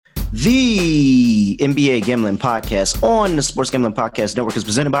The NBA Gambling Podcast on the Sports Gambling Podcast Network is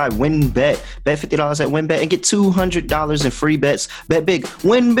presented by WynnBET. Bet $50 at WynnBET and get $200 in free bets. Bet big,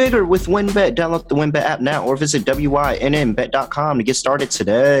 win bigger with WynnBET. Download the WynnBET app now or visit wynnbet.com to get started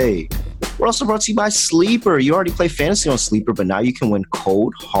today. We're also brought to you by Sleeper. You already play fantasy on Sleeper, but now you can win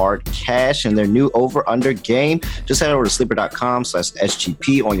cold, hard cash in their new over-under game. Just head over to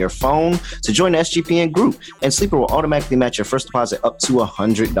sleeper.com/SGP on your phone to join the SGPN group, and Sleeper will automatically match your first deposit up to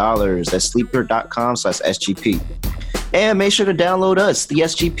 $100. That's sleeper.com/SGP. And make sure to download us, the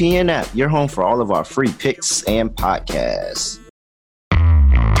SGPN app, your home for all of our free picks and podcasts.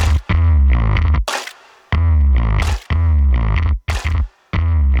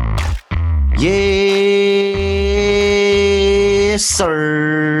 Yes, sir.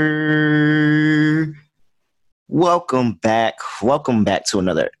 Welcome back. Welcome back to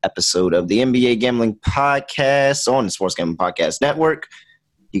another episode of the NBA Gambling Podcast on the Sports Gambling Podcast Network.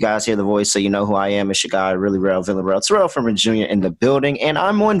 You guys hear the voice, so you know who I am. It's your guy, Really Real Villarreal. Terrell Furman Jr. in the building, and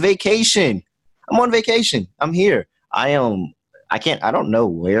I'm on vacation. I'm here. I don't know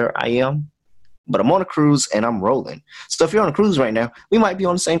where I am, but I'm on a cruise and I'm rolling. So if you're on a cruise right now, we might be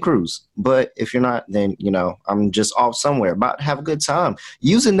on the same cruise. But if you're not, then, I'm just off somewhere about to have a good time.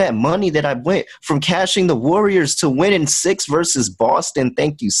 Using that money that I went from cashing the Warriors to winning 6 versus Boston.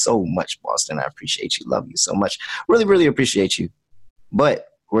 Thank you so much, Boston. I appreciate you. Love you so much. Really, really appreciate you. But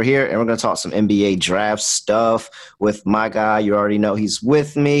we're here and we're going to talk some NBA draft stuff with my guy. You already know he's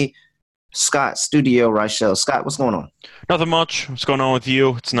with me. Scott, Studio Reichel. Scott, what's going on? Nothing much. What's going on with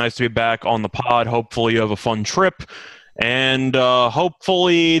you? It's nice to be back on the pod. Hopefully you have a fun trip. And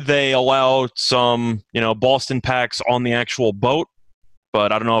hopefully they allow some, Boston packs on the actual boat.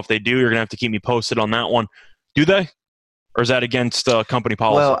 But I don't know if they do. You're going to have to keep me posted on that one. Do they? Or is that against company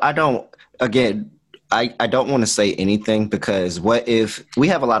policy? Well, I don't want to say anything because what if we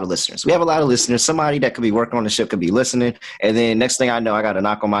have a lot of listeners? We have a lot of listeners. Somebody that could be working on the ship could be listening. And then next thing I know, I got to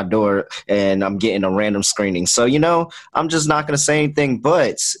knock on my door and I'm getting a random screening. So, I'm just not going to say anything.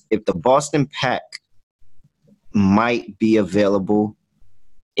 But if the Boston pack might be available,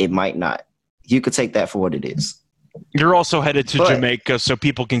 it might not. You could take that for what it is. You're also headed to Jamaica so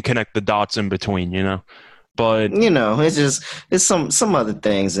people can connect the dots in between, But it's some other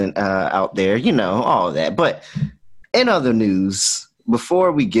things out there, all of that. But in other news,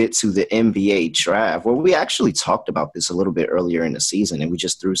 before we get to the NBA draft, we actually talked about this a little bit earlier in the season, and we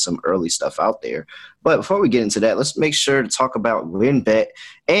just threw some early stuff out there. But before we get into that, let's make sure to talk about WynnBET,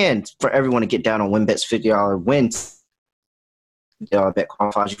 and for everyone to get down on WynnBET's $50 win. Bet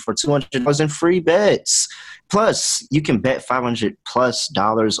qualifies you for $200 in free bets. Plus, you can bet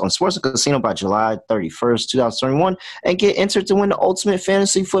 $500+ on sports and casino by July 31st, 2021, and get entered to win the ultimate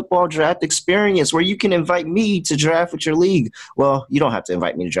fantasy football draft experience where you can invite me to draft with your league. Well, you don't have to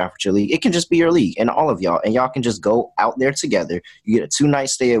invite me to draft with your league. It can just be your league and all of y'all, and y'all can just go out there together. You get a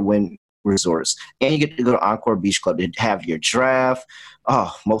 2-night stay at Wynn Resorts, and you get to go to Encore Beach Club to have your draft.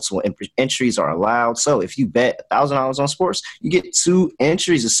 Multiple entries are allowed. So if you bet $1,000 on sports, you get 2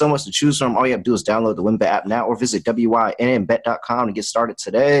 entries. There's so much to choose from. All you have to do is download the WynnBET app now or visit wynnbet.com to get started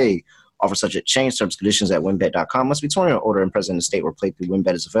today. Offer subject to change. Terms and conditions at wynnbet.com. Must be 21 or older and present in the state where playthrough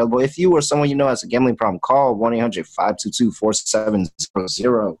WynnBET is available. If you or someone you know has a gambling problem, call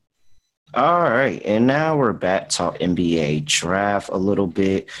 1-800-522-4700. All right, and now we're back to talk NBA draft a little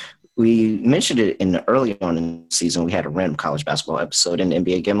bit. We mentioned it early on in the season. We had a random college basketball episode in the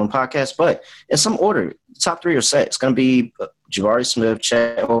NBA Gambling Podcast, but in some order, the top 3 are set. It's going to be Jabari Smith,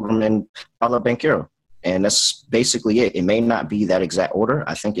 Chet Holmgren, Paolo Banchero, and that's basically it. It may not be that exact order.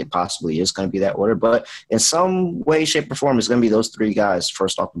 I think it possibly is going to be that order, but in some way, shape, or form, it's going to be those 3 guys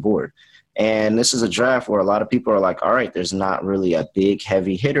first off the board. And this is a draft where a lot of people are like, all right, there's not really a big,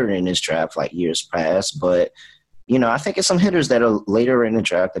 heavy hitter in this draft like years past, but I think it's some hitters that are later in the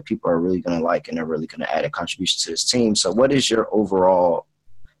draft that people are really going to like and are really going to add a contribution to this team. So what is your overall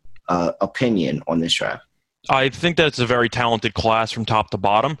opinion on this draft? I think that it's a very talented class from top to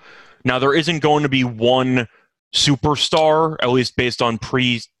bottom. Now, there isn't going to be one superstar, at least based on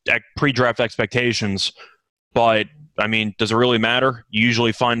pre-draft expectations. But, does it really matter? You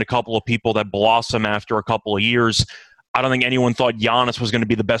usually find a couple of people that blossom after a couple of years. I don't think anyone thought Giannis was going to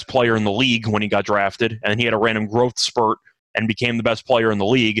be the best player in the league when he got drafted, and he had a random growth spurt and became the best player in the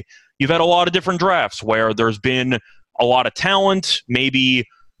league. You've had a lot of different drafts where there's been a lot of talent. Maybe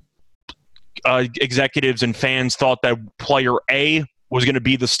executives and fans thought that player A was going to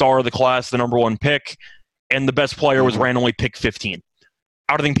be the star of the class, the number 1 pick, and the best player was randomly picked 15.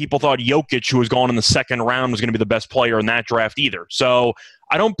 I don't think people thought Jokic, who was gone in the second round, was going to be the best player in that draft either. So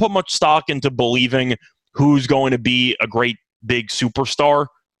I don't put much stock into believing who's going to be a great big superstar.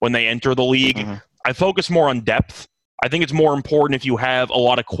 when they enter the league. Mm-hmm. I focus more on depth. I think it's more important if you have a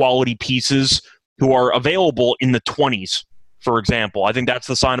lot of quality pieces who are available in the 20s, for example. I think that's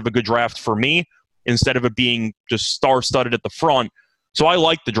the sign of a good draft for me, instead of it being just star-studded at the front. So I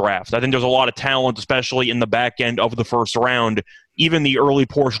like the draft. I think there's a lot of talent, especially in the back end of the first round, even the early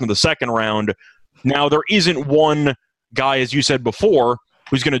portion of the second round. Now, there isn't one guy, as you said before,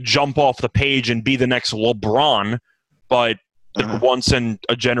 who's going to jump off the page and be the next LeBron, but they're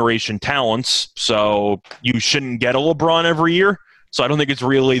once-in-a-generation talents, so you shouldn't get a LeBron every year. So I don't think it's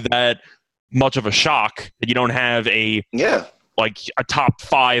really that much of a shock that you don't have a top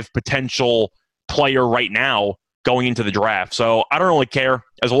 5 potential player right now going into the draft. So I don't really care.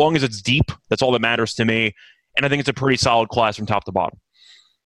 As long as it's deep, that's all that matters to me. And I think it's a pretty solid class from top to bottom.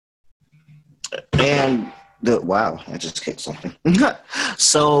 And I just kicked something.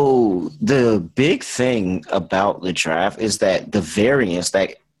 So the big thing about the draft is that the variance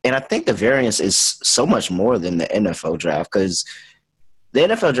and I think the variance is so much more than the NFL draft, because the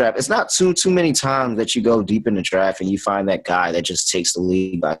NFL draft, it's not too many times that you go deep in the draft and you find that guy that just takes the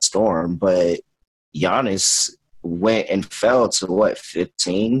league by storm. But Giannis went and fell to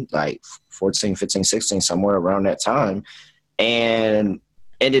 15, like 14, 15, 16, somewhere around that time, and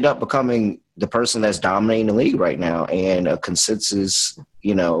ended up becoming the person that's dominating the league right now and a consensus,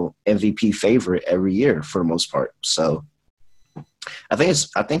 MVP favorite every year for the most part. So I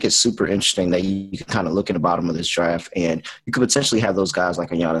think it's super interesting that you can kind of look at the bottom of this draft and you could potentially have those guys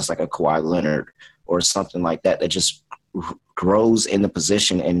like a Giannis, like a Kawhi Leonard or something like that just grows in the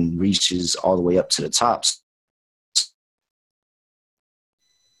position and reaches all the way up to the tops.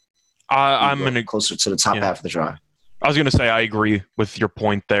 I'm going to closer to the top half of the draft. I was going to say I agree with your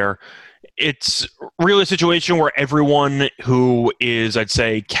point there. It's really a situation where everyone who is, I'd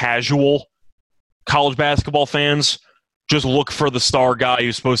say, casual college basketball fans just look for the star guy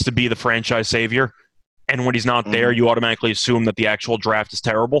who's supposed to be the franchise savior. And when he's not there, you automatically assume that the actual draft is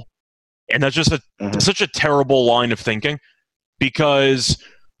terrible. And that's just such a terrible line of thinking, because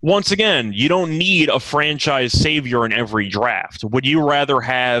once again, you don't need a franchise savior in every draft. Would you rather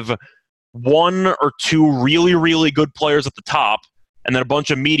have 1 or 2 really, really good players at the top and then a bunch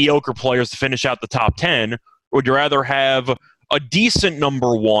of mediocre players to finish out the top 10? Or would you rather have a decent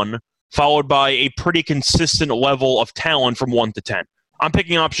number 1 followed by a pretty consistent level of talent from 1 to 10? I'm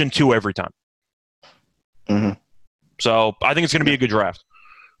picking option 2 every time. So I think it's going to be a good draft.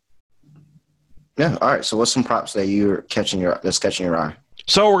 Yeah. All right. So what's some props that you're catching your eye?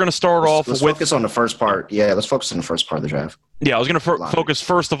 So we're going to start off let's with... focus on the first part. Yeah, let's focus on the first part of the draft. Yeah, I was going to focus,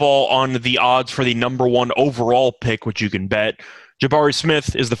 first of all, on the odds for the number 1 overall pick, which you can bet. Jabari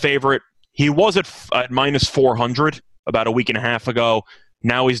Smith is the favorite. He was at minus 400 about a week and a half ago.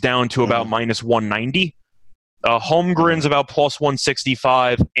 Now he's down to about minus 190. Holmgren's about plus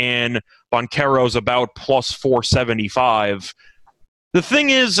 165, and Banchero's about plus 475. The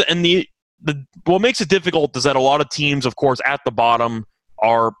thing is, and what makes it difficult is that a lot of teams, of course, at the bottom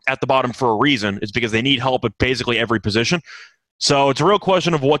are at the bottom for a reason. It's because they need help at basically every position. So it's a real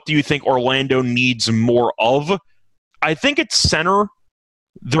question of what do you think Orlando needs more of? I think at center,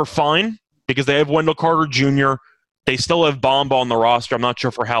 they're fine because they have Wendell Carter Jr. They still have Bamba on the roster. I'm not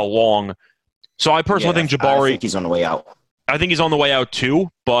sure for how long. So I personally think Jabari... I think he's on the way out. I think he's on the way out too,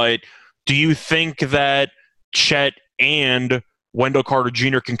 but do you think that Chet and Wendell Carter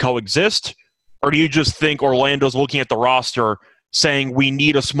Jr. can coexist? Or do you just think Orlando's looking at the roster saying, we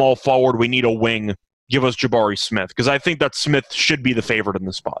need a small forward, we need a wing, give us Jabari Smith? Because I think that Smith should be the favorite in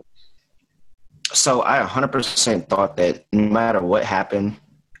this spot. So I 100% thought that no matter what happened,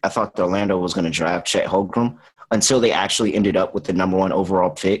 I thought that Orlando was going to draft Chet Holmgren until they actually ended up with the number 1 overall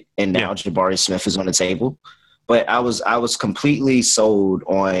pick, and now Jabari Smith is on the table. But I was completely sold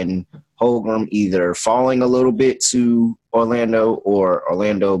on Holmgren either falling a little bit to Orlando or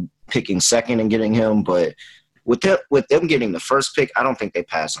Orlando picking second and getting him. But with them getting the first pick, I don't think they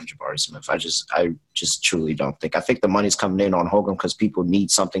pass on Jabari Smith. I just truly don't think. I think the money's coming in on Holmgren because people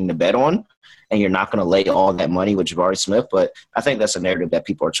need something to bet on, and you're not going to lay all that money with Jabari Smith. But I think that's a narrative that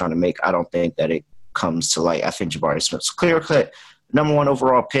people are trying to make. I don't think that it comes to light. I think Jabari Smith's clear-cut number 1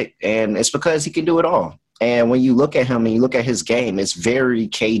 overall pick, and it's because he can do it all. And when you look at him and you look at his game, it's very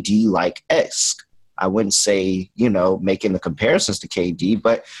KD-like-esque. I wouldn't say, making the comparisons to KD,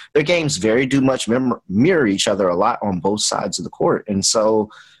 but their games do much mirror each other a lot on both sides of the court. And so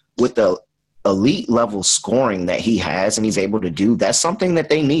with the elite level scoring that he has and he's able to do, that's something that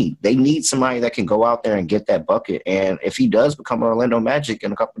they need. They need somebody that can go out there and get that bucket. And if he does become Orlando Magic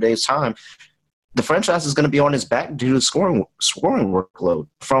in a couple of days' time, the franchise is going to be on his back due to scoring workload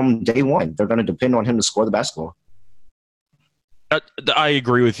from day one. They're going to depend on him to score the basketball. I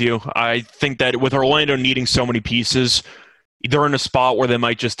agree with you. I think that with Orlando needing so many pieces, they're in a spot where they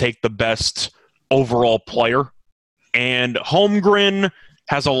might just take the best overall player. And Holmgren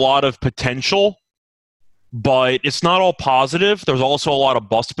has a lot of potential, but it's not all positive. There's also a lot of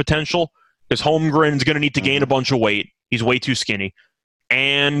bust potential because Holmgren's going to need to gain a bunch of weight. He's way too skinny.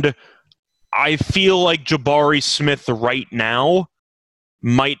 And I feel like Jabari Smith right now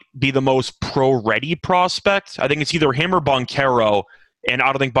might be the most pro-ready prospect. I think it's either him or Banchero, and I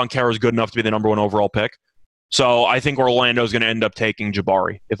don't think Banchero is good enough to be the number one overall pick. So I think Orlando is going to end up taking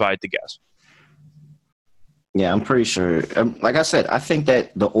Jabari, if I had to guess. Yeah, I'm pretty sure. Like I said, I think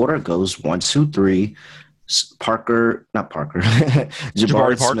that the order goes 1, 2, 3. Jabari Parker?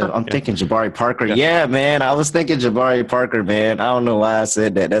 Smith. I'm thinking Jabari Parker. Yeah, man. I was thinking Jabari Parker, man. I don't know why I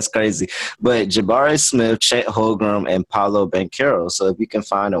said that. That's crazy. But Jabari Smith, Chet Holmgren, and Paolo Banchero. So if you can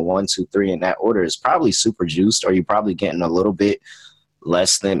find a 1, 2, 3 in that order, it's probably super juiced, or you're probably getting a little bit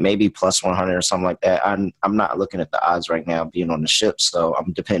less than maybe plus 100 or something like that. I'm not looking at the odds right now being on the ship, so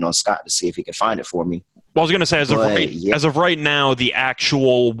I'm depending on Scott to see if he can find it for me. Well, I was going to say, as of right now, the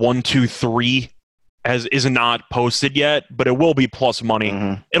actual 1, 2, 3 is not posted yet, but it will be plus money.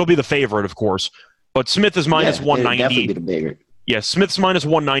 Mm-hmm. It'll be the favorite, of course. But Smith is minus 190. Definitely be the bigger. Yeah, Smith's minus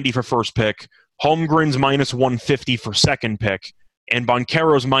 190 for first pick. Holmgren's minus 150 for second pick. And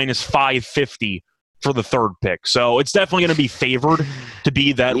Banchero's minus 550 for the third pick. So it's definitely going to be favored to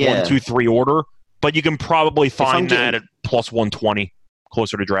be that 1, 2, 3 order. But you can probably find that at plus 120,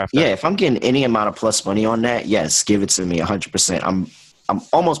 closer to draft day. Yeah, if I'm getting any amount of plus money on that, yes, give it to me 100%. I'm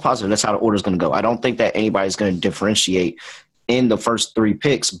almost positive that's how the order is going to go. I don't think that anybody's going to differentiate in the first 3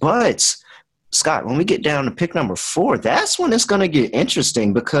 picks. But, Scott, when we get down to pick number 4, that's when it's going to get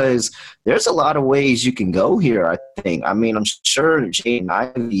interesting because there's a lot of ways you can go here, I think. I mean, I'm sure Jaden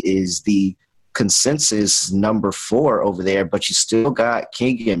Ivey is the consensus number 4 over there, but you still got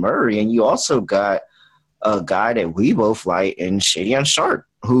Keegan Murray, and you also got a guy that we both like in Shadian Sharp,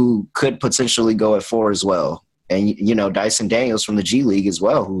 who could potentially go at 4 as well. And, you know, Dyson Daniels from the G League as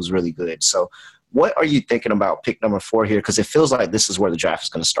well, who's really good. So what are you thinking about pick number 4 here? Because it feels like this is where the draft is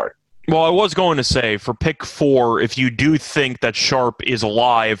going to start. Well, I was going to say, for pick 4, if you do think that Sharp is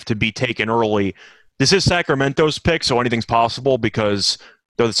alive to be taken early, this is Sacramento's pick, so anything's possible because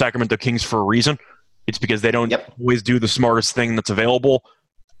they're the Sacramento Kings for a reason. It's because they don't always do the smartest thing that's available.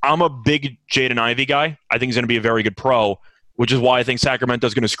 I'm a big Jaden Ivey guy. I think he's going to be a very good pro, which is why I think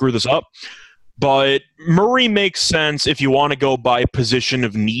Sacramento's going to screw this up. But Murray makes sense if you want to go by position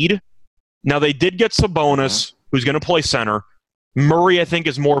of need. Now, they did get Sabonis, who's going to play center. Murray, I think,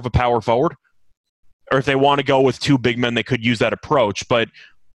 is more of a power forward. Or if they want to go with 2 big men, they could use that approach. But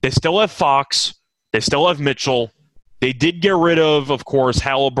they still have Fox. They still have Mitchell. They did get rid of course,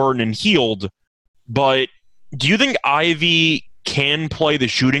 Halliburton and Hield. But do you think Ivey can play the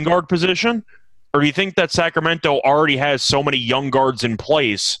shooting guard position? Or do you think that Sacramento already has so many young guards in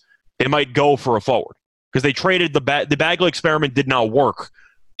place they might go for a forward? Because they traded the Bagley experiment did not work.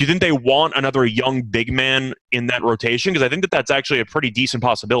 Do you think they want another young big man in that rotation? Because I think that's actually a pretty decent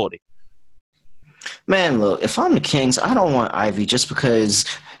possibility. Man, look, if I'm the Kings, I don't want Ivey just because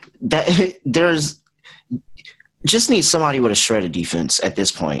just need somebody with a shredded defense at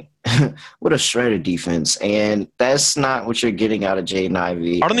this point. With a shredded defense. And that's not what you're getting out of Jaden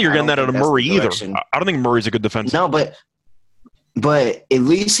Ivey. I don't think you're getting that out of Murray either. I don't think Murray's a good defense. No, but at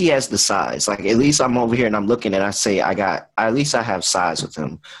least he has the size. Like, at least I'm over here and I'm looking and I say at least I have size with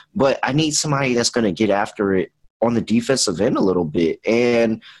him. But I need somebody that's going to get after it on the defensive end a little bit.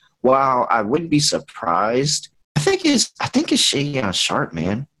 And while I wouldn't be surprised, I think it's Shadian Sharp,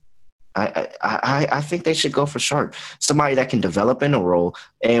 man. I think they should go for Sharp, somebody that can develop in a role.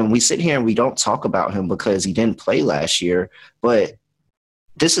 And we sit here and we don't talk about him because he didn't play last year, but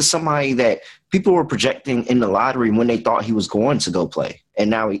this is somebody that people were projecting in the lottery when they thought he was going to go play. And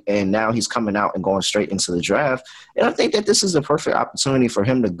now he's coming out and going straight into the draft. And I think that this is the perfect opportunity for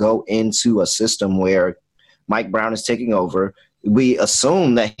him to go into a system where Mike Brown is taking over. We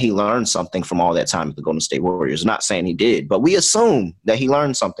assume that he learned something from all that time at the Golden State Warriors. Not saying he did, but we assume that he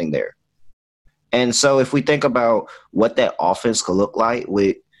learned something there. And so if we think about what that offense could look like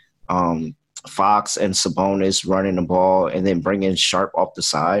with Fox and Sabonis running the ball and then bringing Sharp off the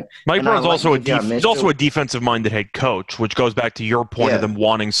side. Mike Brown's also he's also a defensive-minded head coach, which goes back to your point of them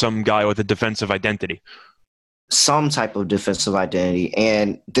wanting some guy with a defensive identity. Some type of defensive identity.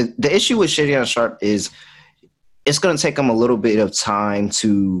 And the issue with Shadian Sharp is it's going to take him a little bit of time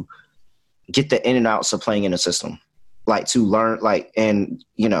to get the in and outs of playing in a system. Like to learn,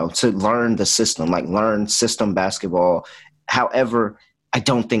 to learn the system, like learn system basketball. However, I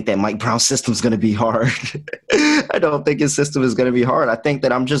don't think that Mike Brown's system is going to be hard. I don't think his system is going to be hard. I think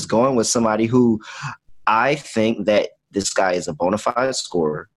that I'm just going with somebody who I think that this guy is a bona fide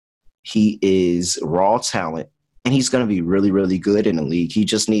scorer. He is raw talent, and he's going to be really, really good in the league. He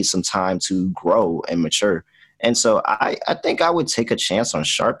just needs some time to grow and mature. And so I think I would take a chance on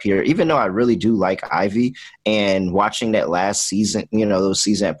Sharp here, even though I really do like Ivy. And watching that last season, those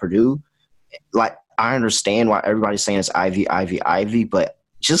season at Purdue, like I understand why everybody's saying it's Ivy, but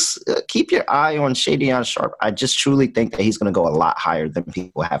just keep your eye on Shadion Sharp. I just truly think that he's going to go a lot higher than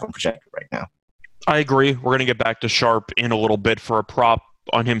people have him projected right now. I agree. We're going to get back to Sharp in a little bit for a prop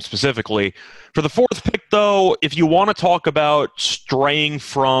on him specifically. For the fourth pick, though, if you want to talk about straying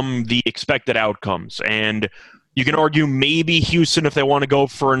from the expected outcomes, and you can argue maybe Houston if they want to go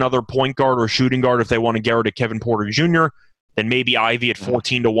for another point guard or shooting guard if they want to get rid of Kevin Porter Jr., then maybe Ivy at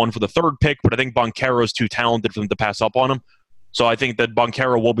 14-1 for the third pick, but I think Banchero is too talented for them to pass up on him. So I think that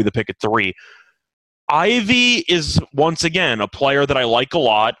Banchero will be the pick at 3. Ivy is, once again, a player that I like a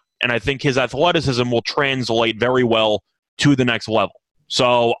lot, and I think his athleticism will translate very well to the next level.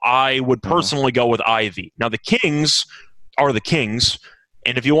 So I would personally go with Ivy. Now, the Kings are the Kings,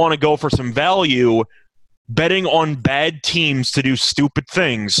 and if you want to go for some value, betting on bad teams to do stupid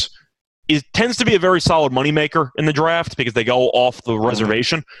things tends to be a very solid moneymaker in the draft because they go off the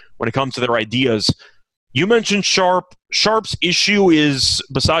reservation when it comes to their ideas. You mentioned Sharp. Sharp's issue is,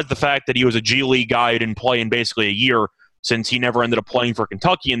 besides the fact that he was a G League guy who didn't play in basically a year since he never ended up playing for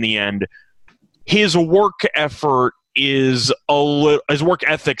Kentucky in the end, his work effort is his work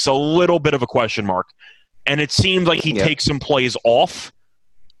ethic's a little bit of a question mark. And it seems like he takes some plays off,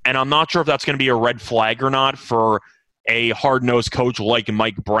 and I'm not sure if that's going to be a red flag or not for a hard-nosed coach like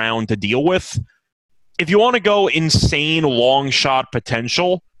Mike Brown to deal with. If you want to go insane long shot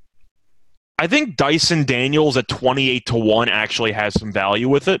potential, I think Dyson Daniels at 28-1 actually has some value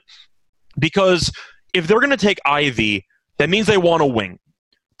with it, because if they're going to take Ivy, that means they want a wing.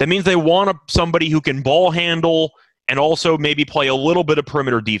 That means they want somebody who can ball handle and also maybe play a little bit of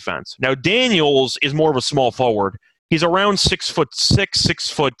perimeter defense. Now, Daniels is more of a small forward. He's around 6'6",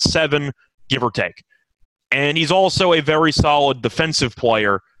 6'7", give or take. And he's also a very solid defensive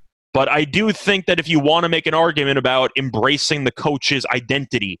player. But I do think that if you want to make an argument about embracing the coach's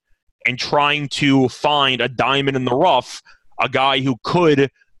identity and trying to find a diamond in the rough, a guy who could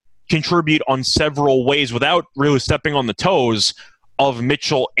contribute on several ways without really stepping on the toes of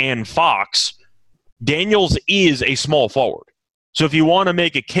Mitchell and Fox, Daniels is a small forward. So if you want to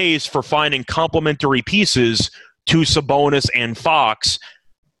make a case for finding complementary pieces to Sabonis and Fox,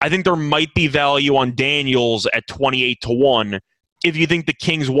 I think there might be value on Daniels at 28-1 if you think the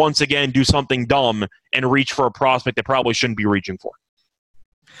Kings once again do something dumb and reach for a prospect they probably shouldn't be reaching for.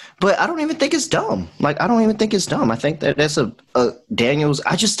 But I don't even think it's dumb. I don't even think it's dumb. I think that that's a Daniels.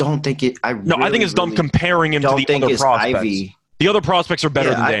 I just don't think it. I think it's dumb comparing him to the other prospects. Ivy. The other prospects are better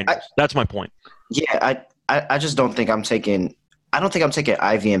than Daniels. That's my point. Yeah, I just don't think I'm taking. I don't think I'm taking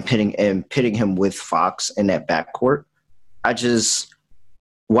Ivy and pitting him with Fox in that backcourt.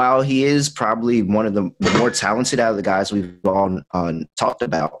 While he is probably one of the more talented out of the guys we've all talked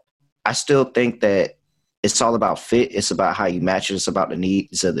about, I still think that it's all about fit. It's about how you match it. It's about the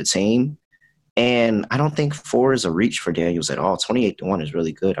needs of the team. And I don't think 4 is a reach for Daniels at all. 28-1 is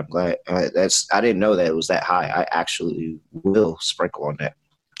really good. I'm glad. I didn't know that it was that high. I actually will sprinkle on that.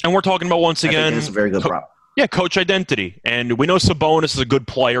 And we're talking about, once again, it's a very good prop. Yeah, coach identity. And we know Sabonis is a good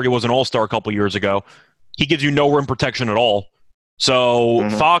player. He was an all-star a couple years ago. He gives you no rim protection at all. So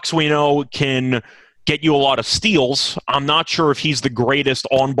Fox, we know, can get you a lot of steals. I'm not sure if he's the greatest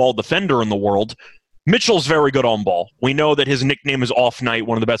on-ball defender in the world. Mitchell's very good on ball. We know that his nickname is Off Night,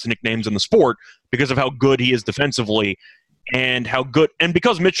 one of the best nicknames in the sport, because of how good he is defensively and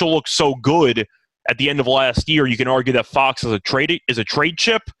because Mitchell looks so good at the end of last year, you can argue that Fox is a trade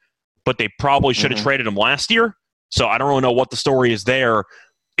chip, but they probably should have traded him last year. So I don't really know what the story is there.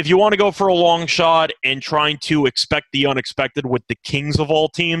 If you want to go for a long shot and trying to expect the unexpected with the Kings of all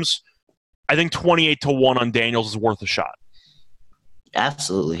teams, I think 28-1 on Daniels is worth a shot.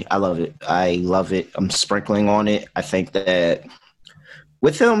 Absolutely. I love it. I'm sprinkling on it. I think that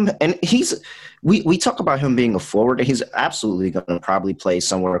with him, and we talk about him being a forward, and he's absolutely going to probably play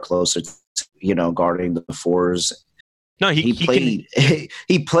somewhere closer to, guarding the fours. No, he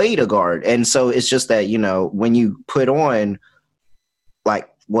played a guard. And so it's just that, when you put on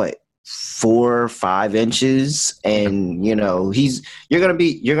 4 or 5 inches, and you're gonna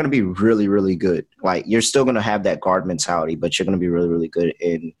be really, really good. You're still gonna have that guard mentality, but you're gonna be really, really good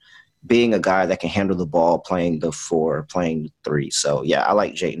in being a guy that can handle the ball, playing the 4, playing the 3. So yeah, I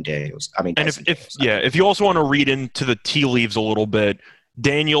like Jaden Daniels. If you also want to read into the tea leaves a little bit,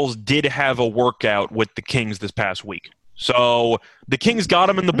 Daniels did have a workout with the Kings this past week. So the Kings got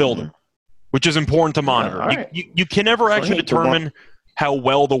him in the building, which is important to monitor. All right. You can never actually determine how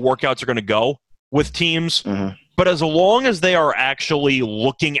well the workouts are going to go with teams, but as long as they are actually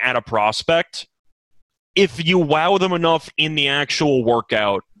looking at a prospect, if you wow them enough in the actual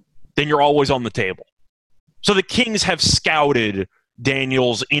workout, then you're always on the table. So the Kings have scouted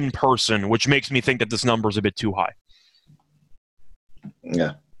Daniels in person, which makes me think that this number is a bit too high.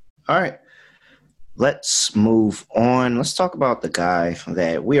 Yeah. All right. Let's move on. Let's talk about the guy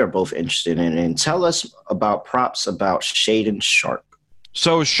that we are both interested in, and tell us about props about Shaedon Sharpe.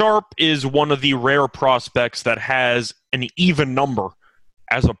 So Sharpe is one of the rare prospects that has an even number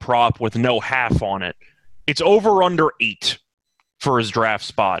as a prop with no half on it. It's over under 8 for his draft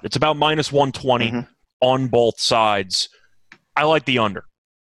spot. It's about minus 120 on both sides. I like the under.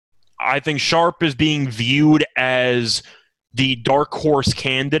 I think Sharpe is being viewed as the dark horse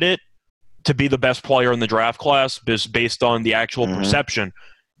candidate to be the best player in the draft class based on the actual perception.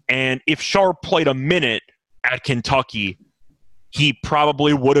 And if Sharpe played a minute at Kentucky, he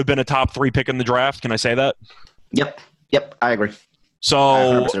probably would have been a top 3 pick in the draft. Can I say that? Yep, I agree. So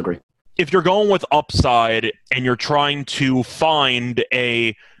I 100% agree. If you're going with upside and you're trying to find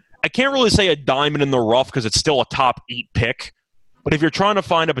I can't really say a diamond in the rough because it's still a top 8 pick, but if you're trying to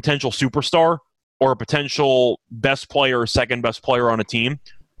find a potential superstar or a potential best player or second best player on a team,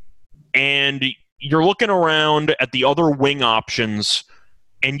 and you're looking around at the other wing options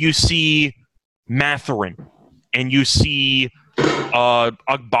and you see Mathurin and you see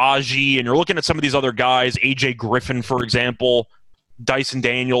Agbaji, and you're looking at some of these other guys, AJ Griffin, for example, Dyson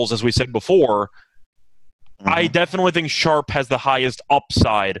Daniels, as we said before, I definitely think Sharpe has the highest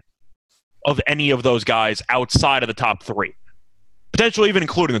upside of any of those guys outside of the top 3, potentially even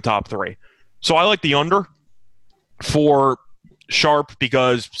including the top 3. So I like the under for Sharpe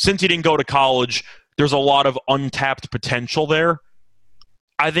because since he didn't go to college, there's a lot of untapped potential there.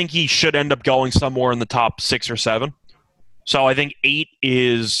 I think he should end up going somewhere in the top 6 or 7. So I think 8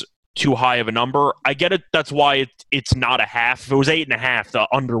 is too high of a number. I get it. That's why it's not a half. If it was 8.5, the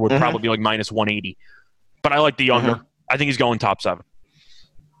under would probably be like minus 180. But I like the under. I think he's going top 7.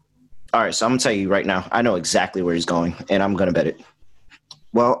 All right, so I'm going to tell you right now, I know exactly where he's going, and I'm going to bet it.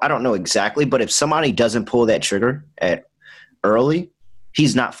 Well, I don't know exactly, but if somebody doesn't pull that trigger at early,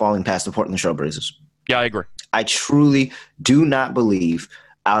 he's not falling past the Portland Trailblazers. Yeah, I agree. I truly do not believe,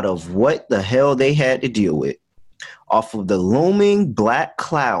 out of what the hell they had to deal with, off of the looming black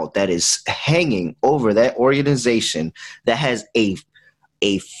cloud that is hanging over that organization that has a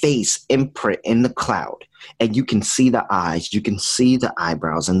face imprint in the cloud, and you can see the eyes, you can see the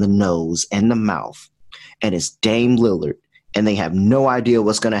eyebrows and the nose and the mouth, and it's Dame Lillard, and they have no idea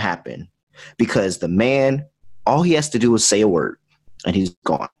what's going to happen because the man, all he has to do is say a word, and he's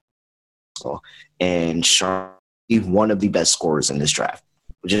gone. And Sharpe, one of the best scorers in this draft.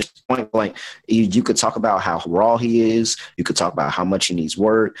 Just point blank, you could talk about how raw he is. You could talk about how much he needs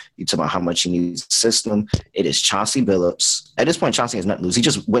work. You talk about how much he needs system. It is Chauncey Billups. At this point, Chauncey has nothing to lose. He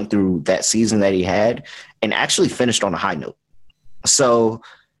just went through that season that he had and actually finished on a high note. So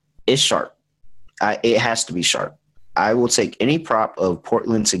it's Sharpe. It has to be Sharpe. I will take any prop of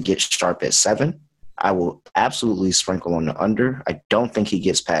Portland to get Sharpe at 7. I will absolutely sprinkle on the under. I don't think he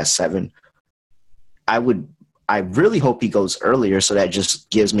gets past 7. I really hope he goes earlier, so that just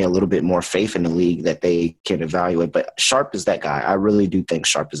gives me a little bit more faith in the league that they can evaluate. But Sharpe is that guy. I really do think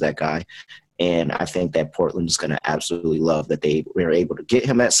Sharpe is that guy. And I think that Portland is going to absolutely love that they were able to get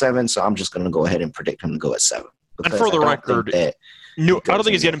him at 7. So I'm just going to go ahead and predict him to go at 7. And for the record, I don't think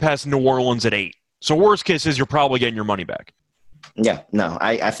he's getting past New Orleans at 8. So worst case is you're probably getting your money back. Yeah, no,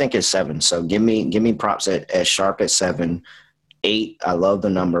 I think it's 7. So give me props at Sharpe at 7. 8, I love the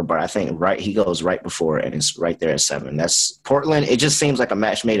number, but I think he goes right before it, and it's right there at 7. That's Portland. It just seems like a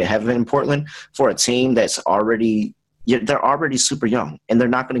match made in heaven in Portland for a team that's they're already super young, and they're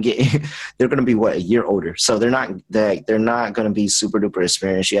not going to get they're going to be a year older, so they're not going to be super duper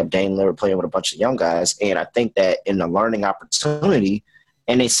experienced. You have Dame Lillard playing with a bunch of young guys, and I think that in the learning opportunity,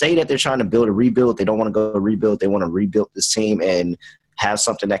 and they say that they're trying to build a rebuild. They don't want to go rebuild. They want to rebuild this team and have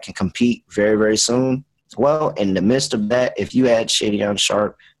something that can compete very, very soon. Well, in the midst of that, if you add Shaedon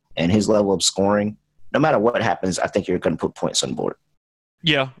Sharpe and his level of scoring, no matter what happens, I think you're going to put points on the board.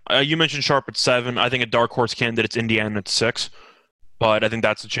 Yeah, you mentioned Sharpe at 7. I think a dark horse candidate's Indiana at 6, but I think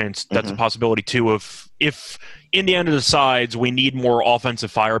that's a chance. That's a possibility too. If Indiana decides we need more offensive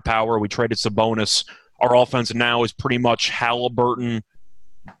firepower, we traded Sabonis. Our offense now is pretty much Halliburton,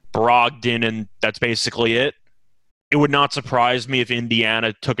 Brogdon, and that's basically it. It would not surprise me if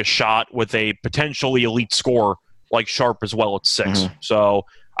Indiana took a shot with a potentially elite scorer like Sharp as well at 6. Mhm. So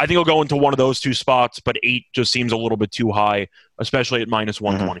I think he'll go into one of those two spots, but 8 just seems a little bit too high, especially at minus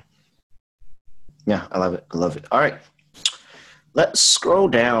 120. Yeah, I love it. I love it. All right. Let's scroll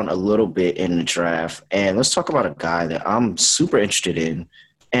down a little bit in the draft, and let's talk about a guy that I'm super interested in,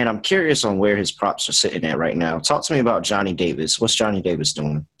 and I'm curious on where his props are sitting at right now. Talk to me about Johnny Davis. What's Johnny Davis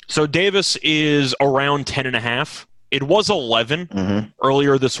doing? So Davis is around 10.5. It was 11 Mm-hmm.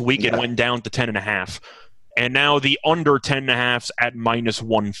 earlier this week. Yeah. It went down to 10.5. And now the under 10.5's at minus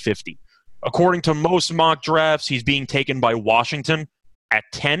 150. According to most mock drafts, he's being taken by Washington at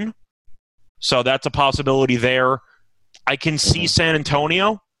 10. So that's a possibility there. I can see San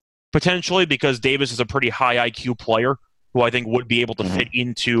Antonio potentially because Davis is a pretty high IQ player who I think would be able to fit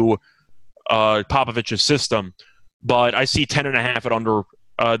into Popovich's system. But I see 10.5 at under.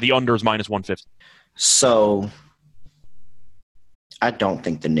 The under is minus 150. So I don't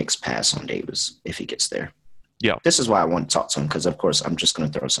think the Knicks pass on Davis if he gets there. Yeah. This is why I want to talk to him because, of course, I'm just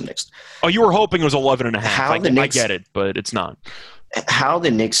going to throw some Knicks. Oh, you were hoping it was 11.5. How I get it, but it's not. How the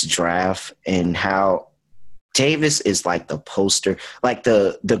Knicks draft and how Davis is like the poster, like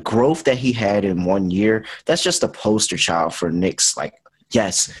the growth that he had in 1 year, that's just a poster child for Knicks. Like,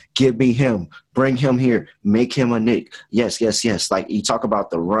 yes, give me him, bring him here, make him a Knick. Yes, yes, yes. Like you talk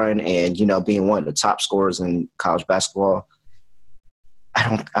about the run and, being one of the top scorers in college basketball.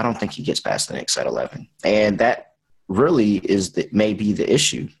 I don't think he gets past the Knicks at 11. And that really is maybe the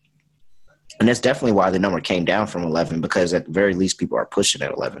issue. And that's definitely why the number came down from 11 because at the very least people are pushing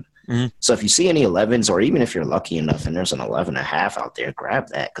at 11. Mm-hmm. So if you see any 11s or even if you're lucky enough and there's an 11.5 out there, grab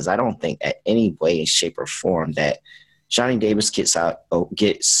that because I don't think at any way, shape, or form that Johnny Davis gets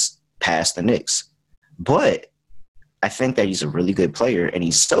past the Knicks. But I think that he's a really good player and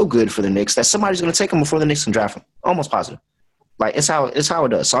he's so good for the Knicks that somebody's going to take him before the Knicks can draft him. Almost positive. Like, it's how it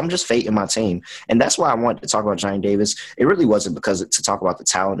does. So I'm just fading my team. And that's why I wanted to talk about Johnny Davis. It really wasn't because to talk about the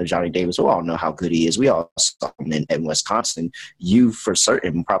talent of Johnny Davis. We all know how good he is. We all saw him in Wisconsin. You, for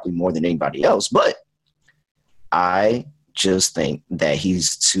certain, probably more than anybody else. But I just think that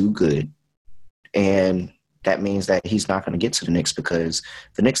he's too good. And that means that he's not going to get to the Knicks because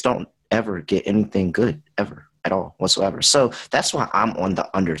the Knicks don't ever get anything good, ever. At all whatsoever. So that's why I'm on the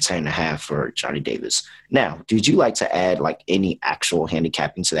under 10.5 for Johnny Davis. Now, did you like to add like any actual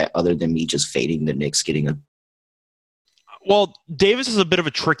handicapping to that other than me just fading the Knicks getting a? Well, Davis is a bit of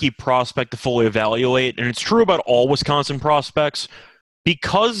a tricky prospect to fully evaluate, and it's true about all Wisconsin prospects.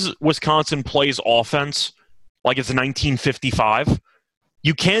 Because Wisconsin plays offense like it's 1955,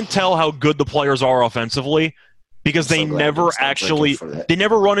 you can't tell how good the players are offensively because they never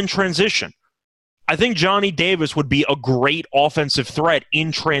run in transition. I think Johnny Davis would be a great offensive threat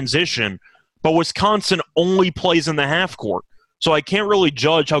in transition, but Wisconsin only plays in the half court. So I can't really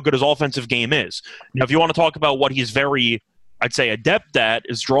judge how good his offensive game is. Now, if you want to talk about what he's very, I'd say, adept at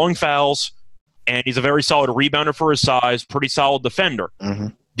is drawing fouls, and he's a very solid rebounder for his size, pretty solid defender. Mm-hmm.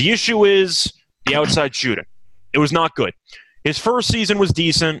 The issue is the outside shooting. It was not good. His first season was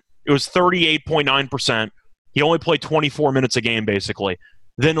decent. It was 38.9%. He only played 24 minutes a game, basically.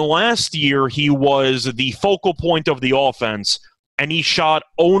 Then last year, he was the focal point of the offense, and he shot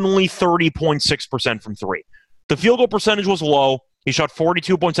only 30.6% from three. The field goal percentage was low. He shot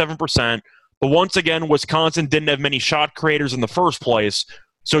 42.7%. But once again, Wisconsin didn't have many shot creators in the first place,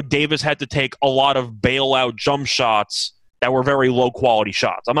 so Davis had to take a lot of bailout jump shots that were very low-quality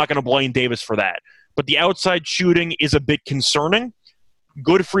shots. I'm not going to blame Davis for that. But the outside shooting is a bit concerning.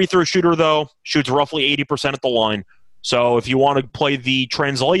 Good free throw shooter, though. Shoots roughly 80% at the line. So if you want to play the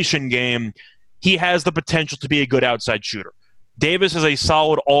translation game, he has the potential to be a good outside shooter. Davis is a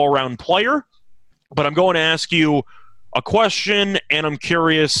solid all-around player, but I'm going to ask you a question, and I'm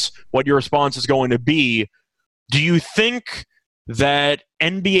curious what your response is going to be. Do you think that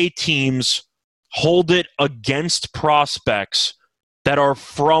NBA teams hold it against prospects that are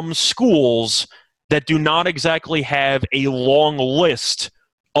from schools that do not exactly have a long list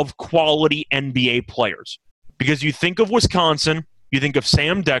of quality NBA players? Because you think of Wisconsin, you think of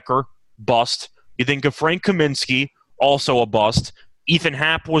Sam Decker, bust. You think of Frank Kaminsky, also a bust. Ethan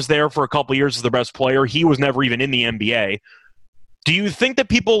Happ was there for a couple years as the best player. He was never even in the NBA. Do you think that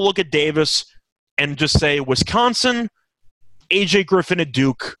people look at Davis and just say, Wisconsin, AJ Griffin at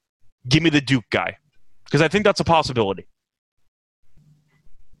Duke, give me the Duke guy? Because I think that's a possibility.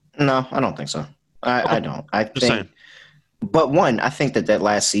 No, I don't think so. I don't. I Just saying. But I think that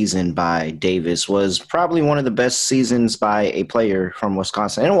last season by Davis was probably one of the best seasons by a player from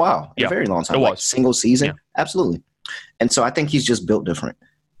Wisconsin in a while, in a very long time. It like was. single season, Yeah. Absolutely. And so I think he's just built different.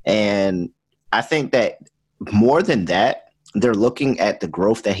 And I think that more than that, they're looking at the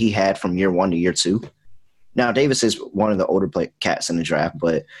growth that he had from year one to year two. Now, Davis is one of the older cats in the draft,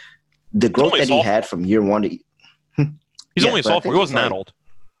 but the growth that he had from year one to he's only a sophomore. He wasn't that old.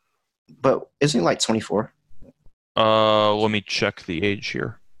 But isn't he like 24? Let me check the age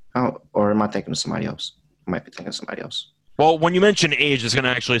here. Oh, or am I thinking of somebody else? I might be thinking of somebody else. Well, when you mention age, it's going to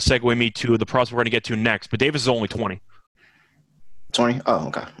actually segue me to the prospect we're going to get to next. But Davis is only 20. 20? Oh,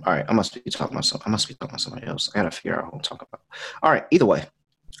 okay. All right. I must be talking about somebody else. I got to figure out who I'm talking about. All right. Either way,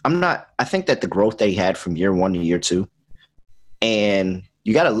 I think that the growth that he had from year one to year two, and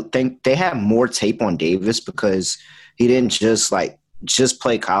you got to think they have more tape on Davis because he didn't just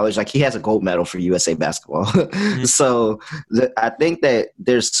play college. Like, he has a gold medal for USA basketball. Mm-hmm. So I think that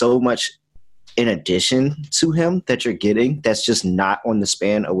there's so much in addition to him that you're getting that's just not on the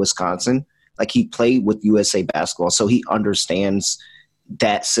span of Wisconsin. Like, he played with USA basketball, so he understands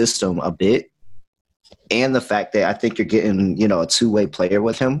that system a bit. And the fact that I think you're getting, a two-way player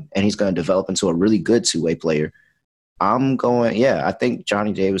with him, and he's going to develop into a really good two-way player. I think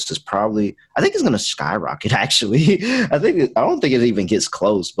Johnny Davis is I think he's going to skyrocket, actually. I don't think it even gets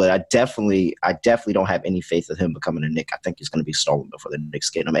close, but I definitely don't have any faith in him becoming a Knick. I think he's going to be stolen before the Knicks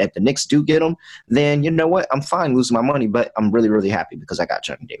get him. If the Knicks do get him, then you know what? I'm fine losing my money, but I'm really, really happy because I got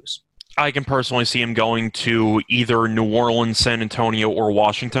Johnny Davis. I can personally see him going to either New Orleans, San Antonio, or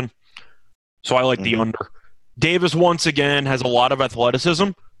Washington. So I like the under. Davis, once again, has a lot of athleticism,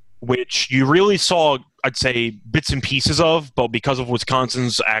 which you really saw, I'd say, bits and pieces of, but because of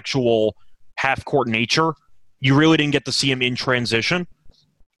Wisconsin's actual half-court nature, you really didn't get to see him in transition.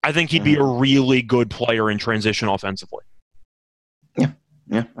 I think he'd be a really good player in transition offensively.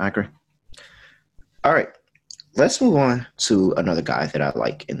 Yeah, I agree. All right, let's move on to another guy that I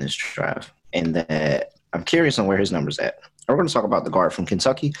like in this draft, and that I'm curious on where his number's at. We're going to talk about the guard from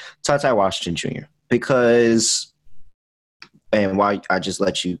Kentucky, TyTy Washington Jr., because – and why I just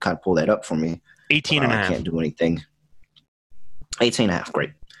let you kind of pull that up for me. 18 and a half. I can't do anything. 18 and a half,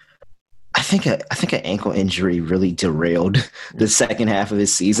 great. I think an ankle injury really derailed the second half of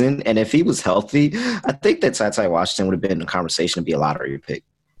his season. And if he was healthy, I think that TyTy Washington would have been in the conversation to be a lottery pick.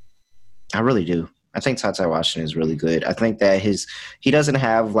 I really do. I think TyTy Washington is really good. I think that he doesn't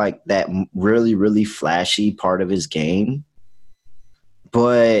have like that really, really flashy part of his game.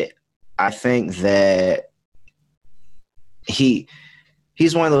 But I think that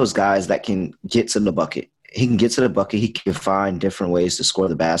he's one of those guys that can get to the bucket. He can get to the bucket. He can find different ways to score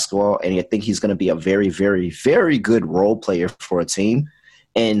the basketball. And I think he's going to be a very, very, very good role player for a team,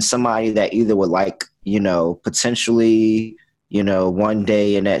 and somebody that either would potentially, one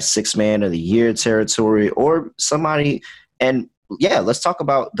day in that 6 man of the year territory, or somebody. And yeah, let's talk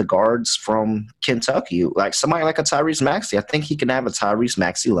about the guards from Kentucky, like somebody like a Tyrese Maxey. I think he can have a Tyrese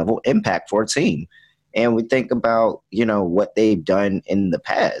Maxey level impact for a team. And we think about, what they've done in the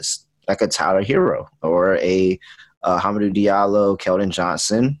past, like a Tyler Hero or a Hamidou Diallo, Keldon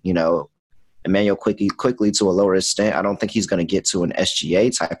Johnson, Emmanuel quickly to a lower extent. I don't think he's going to get to an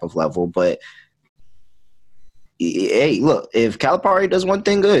SGA type of level, but hey, look, if Calipari does one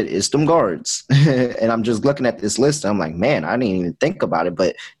thing good, it's them guards. And I'm just looking at this list, and I'm like, man, I didn't even think about it,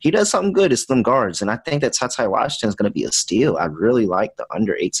 but he does something good, it's them guards. And I think that TyTy Washington is going to be a steal. I really like the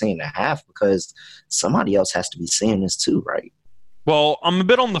under 18.5 because somebody else has to be seeing this too, right? Well, I'm a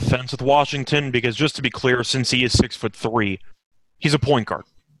bit on the fence with Washington because, just to be clear, since he is 6'3", he's a point guard.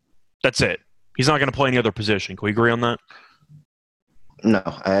 That's it. He's not going to play any other position. Can we agree on that? No,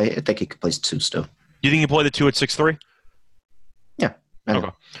 I think he could play 2 still. Do you think you play the 2 at 6'3"? Yeah. Okay.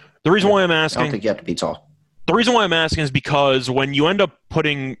 The reason why I'm asking – I don't think you have to be tall. The reason why I'm asking is because when you end up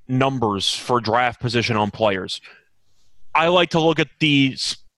putting numbers for draft position on players, I like to look at the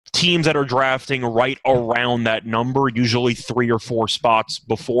teams that are drafting right around that number, usually 3 or 4 spots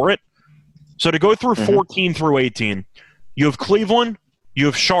before it. So to go through 14 through 18, you have Cleveland, you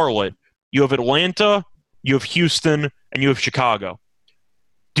have Charlotte, you have Atlanta, you have Houston, and you have Chicago.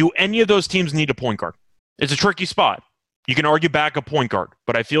 Do any of those teams need a point guard? It's a tricky spot. You can argue back a point guard,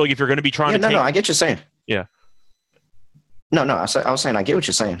 but I feel like if you're going to be trying to No, I get what you're saying. Yeah. No, I was saying I get what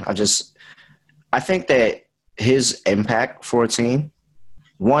you're saying. I think that his impact for a team,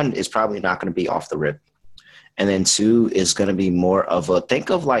 1, is probably not going to be off the rip. And then 2 is going to be more of think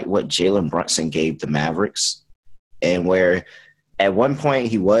of like what Jalen Brunson gave the Mavericks, and where at one point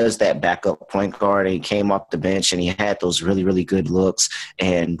he was that backup point guard, and he came off the bench and he had those really, really good looks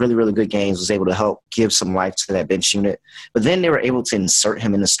and really, really good games, was able to help give some life to that bench unit. But then they were able to insert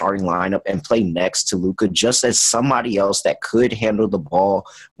him in the starting lineup and play next to Luka just as somebody else that could handle the ball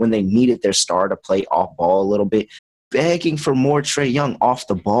when they needed their star to play off ball a little bit. begging for more Trae Young off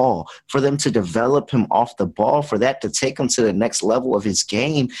the ball, for them to develop him off the ball, for that to take him to the next level of his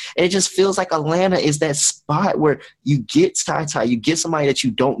game. And it just feels like Atlanta is that spot where you get Ty, you get somebody that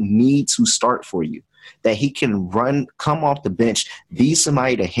you don't need to start for you, that he can run, come off the bench, be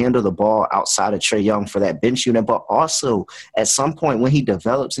somebody to handle the ball outside of Trae Young for that bench unit. But also, at some point when he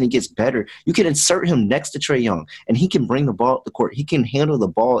develops and he gets better, you can insert him next to Trae Young, and he can bring the ball up the court. He can handle the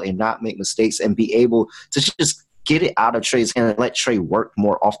ball and not make mistakes and be able to just get it out of Trae's hand and let Trae work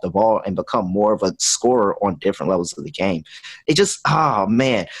more off the ball and become more of a scorer on different levels of the game. It just,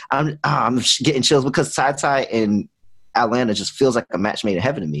 man, I'm getting chills because Ty in Atlanta just feels like a match made in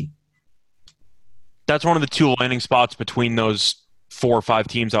heaven to me. That's one of the two landing spots between those 4 or 5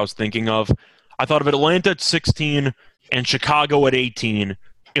 teams I was thinking of. I thought of Atlanta at 16 and Chicago at 18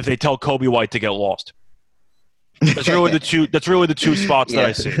 if they tell Kobe White to get lost. That's really the two. That's really the two spots that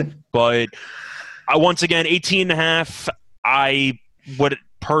I see. But once again, 18.5. I would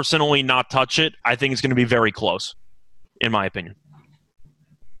personally not touch it. I think it's going to be very close, in my opinion.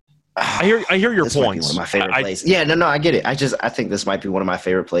 I hear your this points. Might be one of my favorite plays. Yeah, no, I get it. I think this might be one of my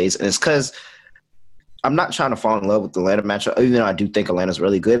favorite plays, and it's because I'm not trying to fall in love with the Atlanta matchup, even though I do think Atlanta's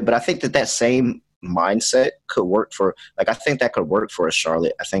really good. But I think that same mindset could work for, I think that could work for a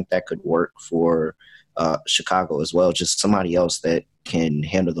Charlotte. I think that could work for Chicago as well. Just somebody else that can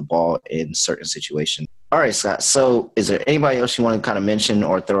handle the ball in certain situations. All right, Scott. So is there anybody else you want to kind of mention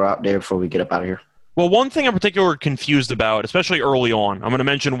or throw out there before we get up out of here? Well, one thing I'm particularly confused about, especially early on, I'm going to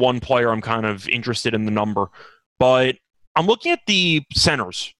mention one player I'm kind of interested in the number, but I'm looking at the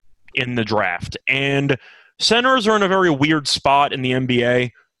centers in the draft, and centers are in a very weird spot in the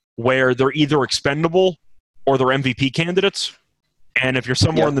NBA where they're either expendable or they're MVP candidates. And if you're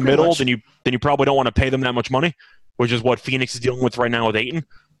somewhere in the middle, then you probably don't want to pay them that much money, which is what Phoenix is dealing with right now with Ayton.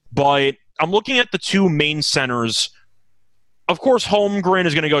 But I'm looking at the two main centers. Of course, Holmgren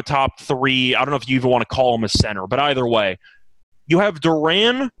is going to go top 3. I don't know if you even want to call him a center, but either way, you have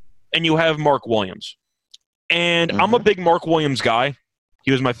Duran and you have Mark Williams. And I'm a big Mark Williams guy.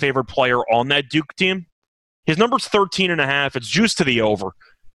 He was my favorite player on that Duke team. His number's 13.5. It's juiced to the over.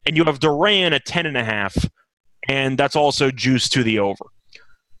 And you have Duran at 10.5. And that's also juiced to the over.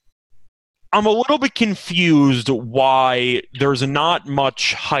 I'm a little bit confused why there's not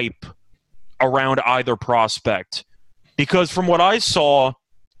much hype around either prospect. Because from what I saw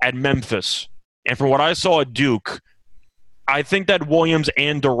at Memphis and from what I saw at Duke, I think that Williams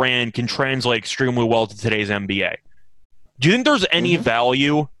and Duran can translate extremely well to today's NBA. Do you think there's any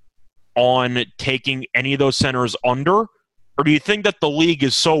value on taking any of those centers under? Or do you think that the league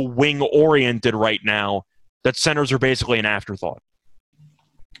is so wing-oriented right now that centers are basically an afterthought?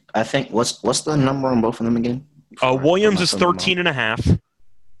 I think what's the number on both of them again? Williams is 13.5.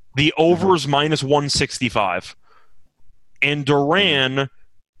 The over is minus 165. And Duran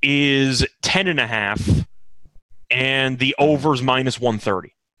is 10.5. And the over is minus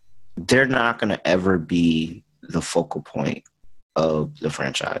 130. They're not going to ever be the focal point of the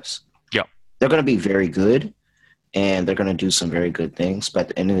franchise. Yeah. They're going to be very good, and they're going to do some very good things. But at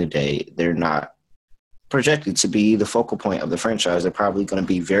the end of the day, they're not projected to be the focal point of the franchise. They're probably going to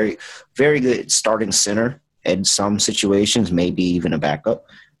be very, very good starting center in some situations, maybe even a backup,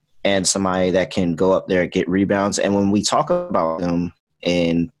 and somebody that can go up there and get rebounds. And when we talk about them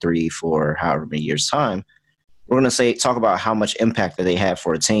in 3, 4, however many years' time, we're going to talk about how much impact that they have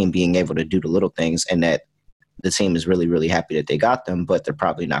for a team being able to do the little things, and that the team is really, really happy that they got them, but they're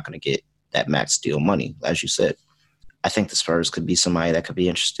probably not going to get that max deal money, as you said. I think the Spurs could be somebody that could be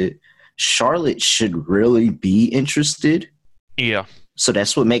interested. Charlotte should really be interested. Yeah. So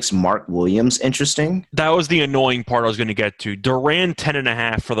that's what makes Mark Williams interesting. That was the annoying part I was going to get to. Duran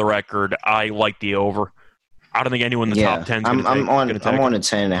 10.5 for the record. I like the over. I don't think anyone in the top 10 is going to take it. I'm on a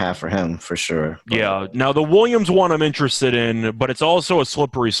 10.5 for him for sure. But yeah. Now the Williams one I'm interested in, but it's also a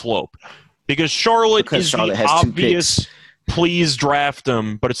slippery slope because Charlotte has obvious. Please draft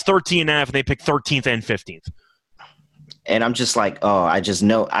them, but it's 13.5 and they pick 13th and 15th. And I'm just like, I just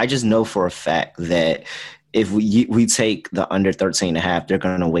know for a fact that if we take the under 13.5, they're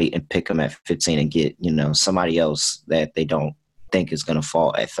going to wait and pick them at 15 and get, somebody else that they don't think is going to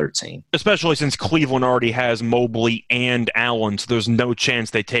fall at 13. Especially since Cleveland already has Mobley and Allen, so there's no chance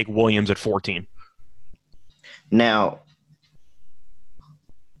they take Williams at 14. Now,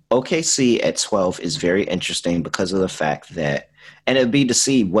 OKC at 12 is very interesting because of the fact that, and it'd be to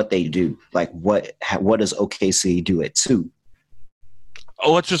see what they do. Like, what does OKC do at 2?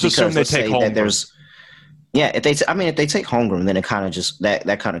 Oh, let's just assume they take Holmgren. If they take Holmgren, then it kind of just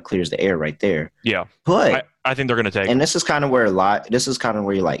that kind of clears the air right there. Yeah, but I think they're going to take. And this is kind of where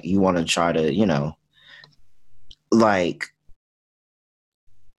you're like, you want to try to, like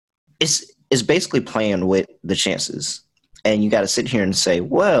it's basically playing with the chances. And you got to sit here and say,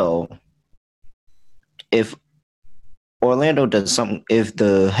 well, if Orlando does something, if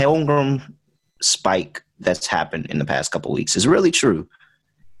the Holmgren spike that's happened in the past couple of weeks is really true,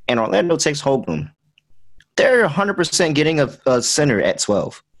 and Orlando takes Holmgren, they're 100% getting a center at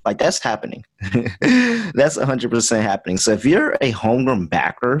 12. Like, that's happening. That's 100% happening. So if you're a Holmgren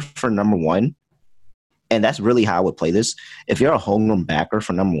backer for number one, and that's really how I would play this, if you're a Holmgren backer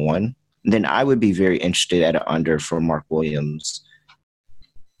for number one, then I would be very interested at an under for Mark Williams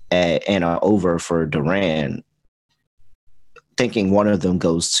and an over for Durant, thinking one of them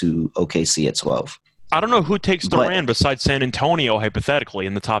goes to OKC at 12. I don't know who takes Durant besides San Antonio, hypothetically,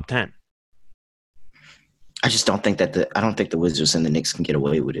 in the top 10. I just don't think that the Wizards and the Knicks can get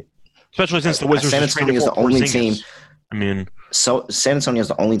away with it. Especially since the Wizards San Antonio is the only team. I mean, so San Antonio is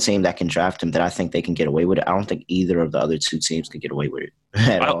the only team that can draft him that I think they can get away with it. I don't think either of the other two teams can get away with it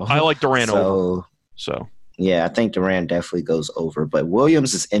at all. I like Durant over. So yeah, I think Durant definitely goes over. But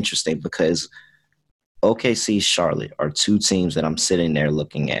Williams is interesting because OKC, Charlotte are two teams that I'm sitting there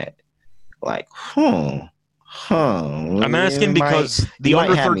looking at like, I'm asking because the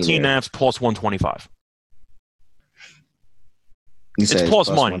under 13.5 plus 125. It's plus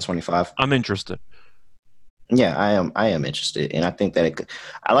money. 125. I'm interested. Yeah, I am interested, and I think that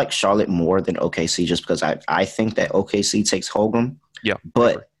I like Charlotte more than OKC just because I think that OKC takes Holmgren. Yeah,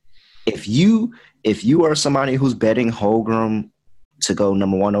 but if you are somebody who's betting Holmgren to go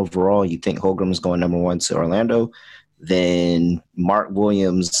number one overall, you think Holmgren is going number one to Orlando, then Mark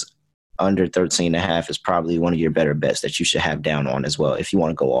Williams under 13.5 is probably one of your better bets that you should have down on as well if you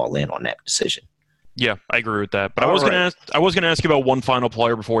want to go all in on that decision. Yeah, I agree with that. But I was going to ask you about one final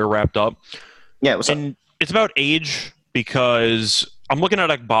player before we wrapped up. Yeah, what's up? It's about age because I'm looking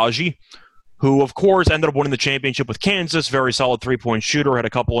at Agbaji, who, of course, ended up winning the championship with Kansas. Very solid three-point shooter. Had a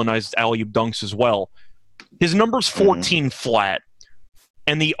couple of nice alley-oop dunks as well. His number's 14 flat,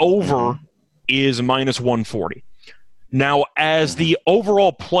 and the over is minus 140. Now, as the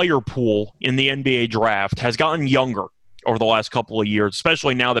overall player pool in the NBA draft has gotten younger over the last couple of years,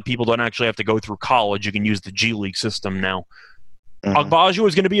 especially now that people don't actually have to go through college, you can use the G League system now. Agbaji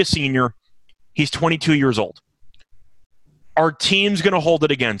is going to be a senior. He's 22 years old. Our team's going to hold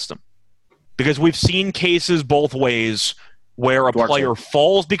it against him because we've seen cases both ways where a player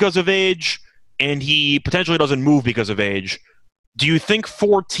falls because of age and he potentially doesn't move because of age. Do you think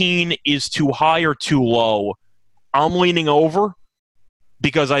 14 is too high or too low? I'm leaning over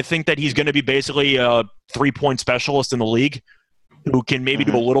because I think that he's going to be basically a three-point specialist in the league who can maybe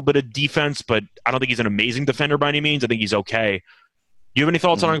do a little bit of defense, but I don't think he's an amazing defender by any means. I think he's okay. Do you have any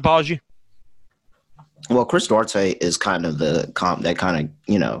thoughts on Agbaji? Well, Chris Duarte is kind of the comp that kind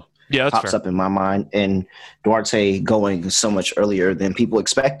of, pops up in my mind. And Duarte going so much earlier than people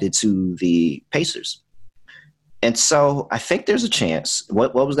expected to the Pacers. And so I think there's a chance.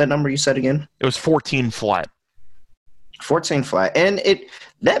 What was that number you said again? It was 14 flat. 14 flat. And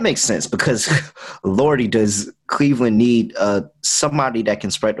that makes sense because, Lordy, does Cleveland need somebody that can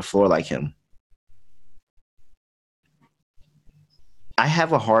spread the floor like him? I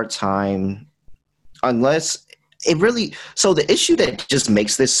have a hard time unless it really – so the issue that just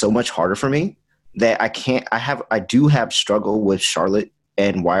makes this so much harder for me that I do have struggle with Charlotte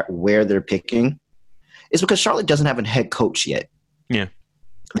and where they're picking is because Charlotte doesn't have a head coach yet. Yeah.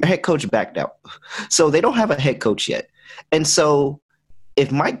 Their head coach backed out. So they don't have a head coach yet. And so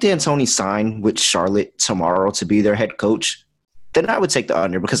if Mike D'Antoni signed with Charlotte tomorrow to be their head coach, then I would take the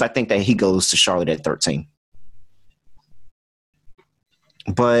under because I think that he goes to Charlotte at 13.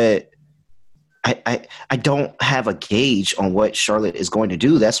 But I don't have a gauge on what Charlotte is going to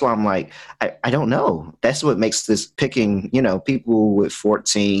do. That's why I'm like, I don't know. That's what makes this picking, people with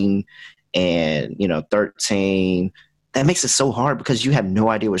 14 and, 13, that makes it so hard because you have no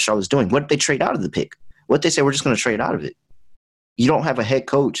idea what Charlotte's doing. What if they trade out of the pick? What if they say, we're just going to trade out of it? You don't have a head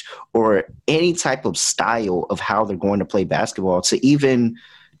coach or any type of style of how they're going to play basketball to even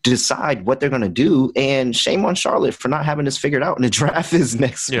decide what they're going to do. And shame on Charlotte for not having this figured out. And the draft is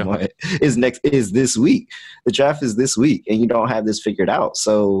this week. The draft is this week and you don't have this figured out.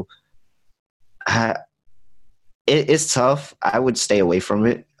 So it's tough. I would stay away from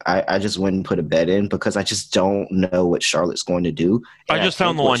it. I just wouldn't put a bet in because I just don't know what Charlotte's going to do. And I just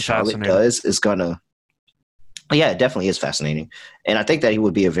found the line fascinating. Yeah, it definitely is fascinating. And I think that he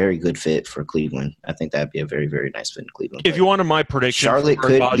would be a very good fit for Cleveland. I think that would be a very, very nice fit in Cleveland. If you wanted my prediction, Charlotte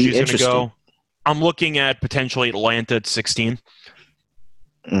could be interesting. I'm looking at potentially Atlanta at 16.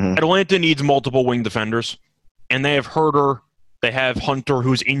 Mm-hmm. Atlanta needs multiple wing defenders, and they have Herter. They have Hunter,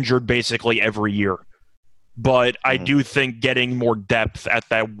 who's injured basically every year. but I do think getting more depth at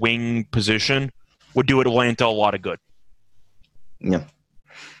that wing position would do Atlanta a lot of good. Yeah,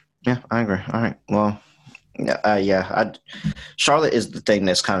 I agree. All right, well, Charlotte is the thing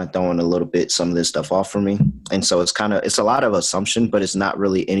that's kind of throwing a little bit some of this stuff off for me, and so it's a lot of assumption, but it's not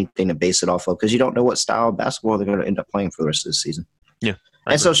really anything to base it off of because you don't know what style of basketball they're going to end up playing for the rest of the season. Yeah,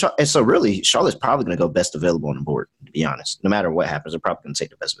 and so really, Charlotte's probably going to go best available on the board. To be honest, no matter what happens, they're probably going to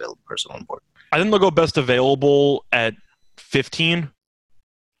take the best available person on the board. I think they'll go best available at 15,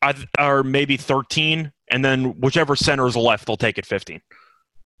 or maybe 13, and then whichever center is left, they'll take at 15.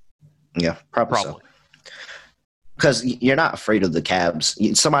 Yeah, probably. So. Because you're not afraid of the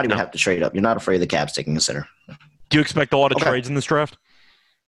Cavs. Somebody would have to trade up. You're not afraid of the Cavs taking a center. Do you expect a lot of trades in this draft?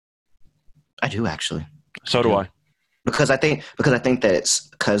 I do, actually. So do I. Because I think that it's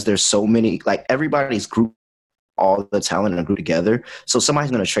because there's so many, like everybody's group, all the talent in a group together. So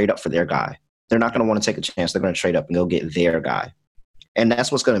somebody's going to trade up for their guy. They're not going to want to take a chance. They're going to trade up and go get their guy. And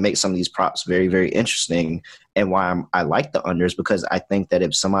that's what's going to make some of these props very, very interesting. And why I like the unders, because I think that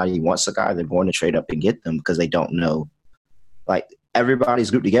if somebody wants a guy, they're going to trade up and get them because they don't know. Like,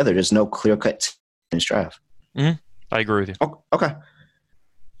 everybody's grouped together. There's no clear-cut in this draft. Mm-hmm. I agree with you. Okay.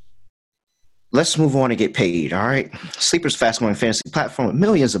 Let's move on and get paid, all right? Sleeper's fast-growing fantasy platform with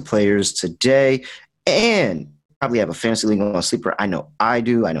millions of players today. And probably have a fantasy league on Sleeper. I know I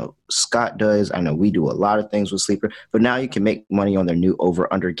do. I know Scott does. I know we do a lot of things with Sleeper. But now you can make money on their new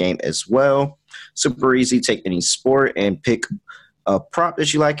over-under game as well. Super easy. Take any sport and pick a prop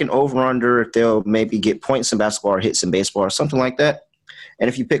that you like, an over-under. They'll maybe get points in basketball or hits in baseball or something like that. And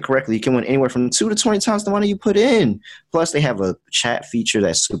if you pick correctly, you can win anywhere from 2 to 20 times the money you put in. Plus, they have a chat feature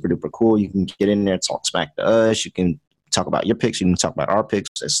that's super-duper cool. You can get in there, talk smack to us. You can talk about your picks. You can talk about our picks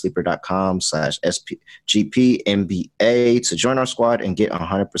at sleeper.com/SGPNBA to join our squad and get a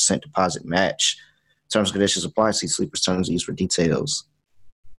 100% deposit match. Terms and conditions apply. See Sleeper's terms of use for details.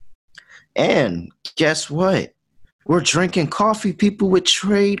 And guess what? We're drinking coffee, people, with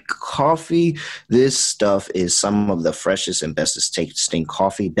Trade Coffee. This stuff is some of the freshest and bestest tasting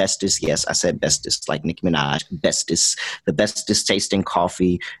coffee. Bestest, yes, I said bestest, like Nicki Minaj. Bestest, the bestest tasting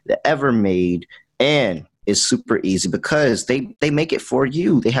coffee that ever made. And is super easy because they make it for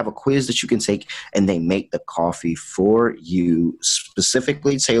you. They have a quiz that you can take, and they make the coffee for you,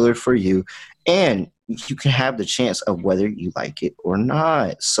 specifically tailored for you, and you can have the chance of whether you like it or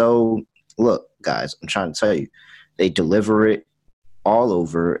not. So, look, guys, I'm trying to tell you, they deliver it all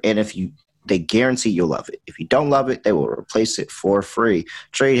over, and they guarantee you'll love it. If you don't love it, they will replace it for free.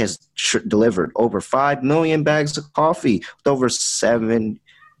 Trade has delivered over 5 million bags of coffee with over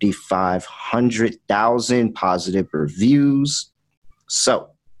 7,500,000 positive reviews. So,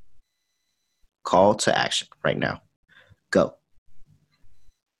 call to action right now. Go.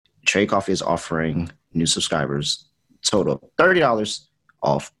 Trade Coffee is offering new subscribers total $30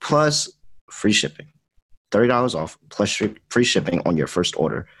 off plus free shipping. $30 off plus free shipping on your first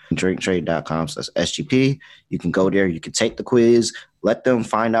order. drinktrade.com/SGP. You can go there. You can take the quiz. Let them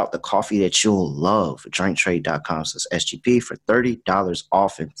find out the coffee that you'll love. drinktrade.com/SGP for $30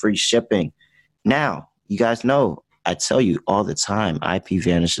 off and free shipping. Now, you guys know, I tell you all the time,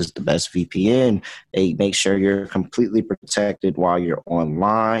 IPVanish is the best VPN. They make sure you're completely protected while you're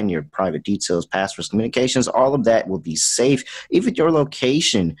online. Your private details, passwords, communications, all of that will be safe. Even your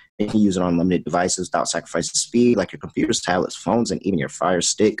location, you can use it on limited devices without sacrificing speed, like your computers, tablets, phones, and even your Fire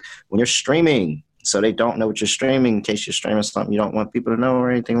Stick when you're streaming. So they don't know what you're streaming in case you're streaming something you don't want people to know or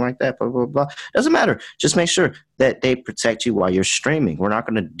anything like that, blah, blah, blah. Doesn't matter. Just make sure that they protect you while you're streaming. We're not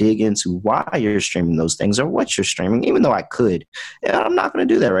going to dig into why you're streaming those things or what you're streaming, even though I could. And I'm not going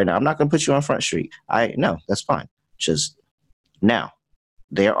to do that right now. I'm not going to put you on Front Street. No, that's fine. Just now,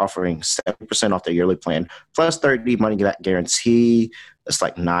 they are offering 70% off their yearly plan, plus 30 money back guarantee. It's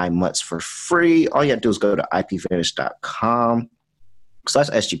like 9 months for free. All you have to do is go to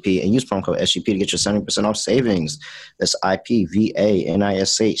ipvanish.com/SGP and use promo code SGP to get your 70% off savings. That's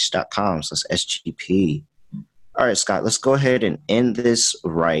ipvanish.com/SGP. All right, Scott, let's go ahead and end this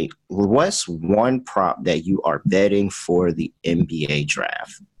right. What's one prop that you are betting for the NBA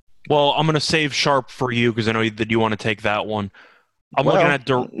draft? Well, I'm going to save Sharp for you because I know that you want to take that one. Looking at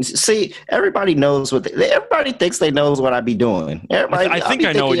see, everybody knows everybody thinks they knows what I be doing. I think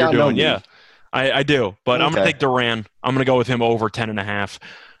I know what you're doing. Yeah, I do. But okay. I'm going to take Durant. I'm going to go with him over 10.5.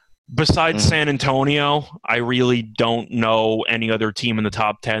 Besides San Antonio, I really don't know any other team in the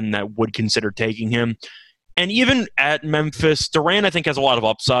top 10 that would consider taking him. And even at Memphis, Durant, I think, has a lot of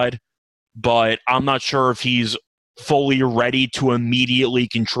upside, but I'm not sure if he's fully ready to immediately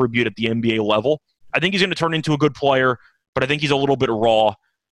contribute at the NBA level. I think he's going to turn into a good player, but I think he's a little bit raw.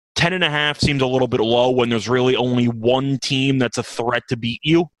 10.5 seems a little bit low when there's really only one team that's a threat to beat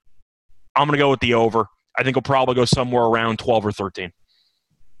you. I'm going to go with the over. I think it'll probably go somewhere around 12 or 13.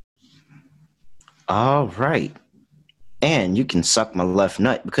 All right. And you can suck my left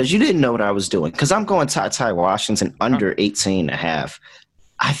nut because you didn't know what I was doing. Because I'm going Ty Washington under 18.5.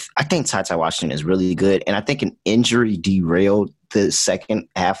 I think Ty Washington is really good. And I think an injury derailed the second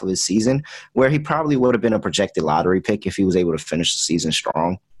half of his season where he probably would have been a projected lottery pick if he was able to finish the season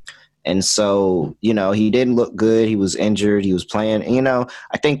strong. And so, he didn't look good. He was injured. He was playing. And,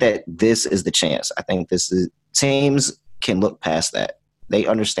 I think that this is the chance. I think teams can look past that. They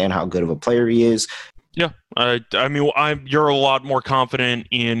understand how good of a player he is. Yeah. You're a lot more confident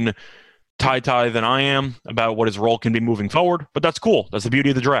in Ty than I am about what his role can be moving forward, but that's cool. That's the beauty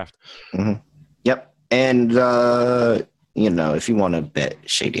of the draft. Mm-hmm. Yep. And, if you want to bet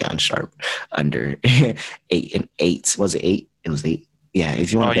Shadyon Sharp under 8-8, was it 8? It was 8. Yeah,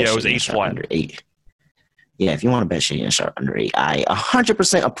 if you want to bet it was 8 flat. Under 8. Yeah, if you want to bet Shadyon Sharp under 8, I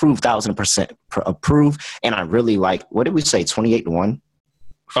 100% approve, 1,000% approve. And I really like, what did we say, 28-1?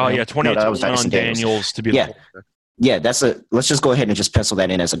 Oh, yeah, 28-1 on Daniels to be the pick. Yeah, let's just go ahead and just pencil that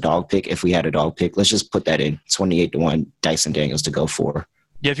in as a dog pick. If we had a dog pick, let's just put that in 28-1 Dyson Daniels to go for.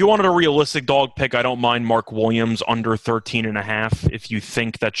 Yeah, if you wanted a realistic dog pick, I don't mind Mark Williams under 13.5 if you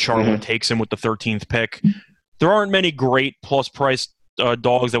think that Charlotte takes him with the 13th pick. There aren't many great plus price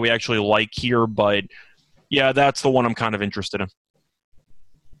dogs that we actually like here, but yeah, that's the one I'm kind of interested in.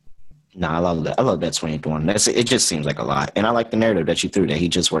 No, I love that. I love that 28-1. It just seems like a lot. And I like the narrative that you threw that he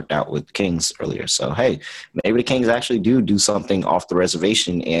just worked out with Kings earlier. So, hey, maybe the Kings actually do something off the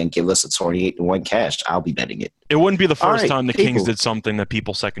reservation and give us a 28-1 cash. I'll be betting it. It wouldn't be the first time the Kings did something that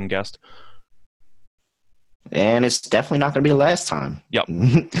people second-guessed. And it's definitely not going to be the last time. Yep.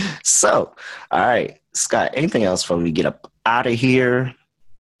 So, all right, Scott, anything else before we get up out of here?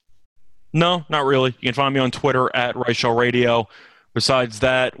 No, not really. You can find me on Twitter at Reichel Radio. Besides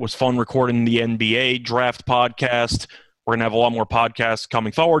that, it was fun recording the NBA draft podcast. We're going to have a lot more podcasts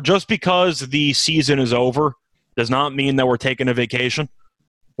coming forward. Just because the season is over does not mean that we're taking a vacation.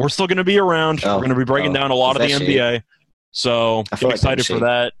 We're still going to be around. We're going to be breaking down a lot of the NBA. So I'm excited for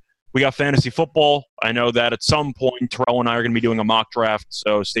that. We got fantasy football. I know that at some point, Terrell and I are going to be doing a mock draft.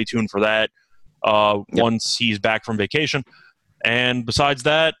 So stay tuned for that once he's back from vacation. And besides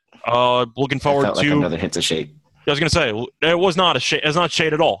that, looking forward to another hint of shade. I was going to say, it was not a shade. It's not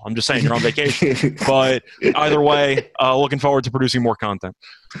shade at all. I'm just saying you're on vacation. But either way, looking forward to producing more content.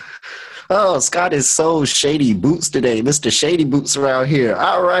 Oh, Scott is so shady boots today. Mr. Shady Boots around here.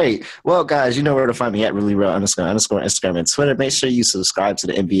 All right. Well, guys, you know where to find me at reallyreal__ Instagram and Twitter. Make sure you subscribe to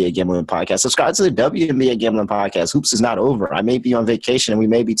the NBA Gambling Podcast. Subscribe to the WNBA Gambling Podcast. Hoops is not over. I may be on vacation and we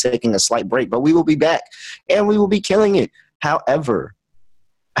may be taking a slight break, but we will be back and we will be killing it. However,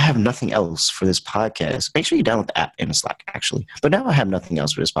 I have nothing else for this podcast. Make sure you download the app and the Slack, actually. But now I have nothing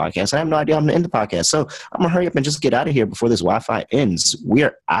else for this podcast. I have no idea I'm going to end the podcast. So I'm going to hurry up and just get out of here before this Wi-Fi ends. We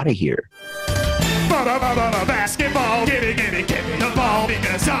are out of here. Basketball, give me the ball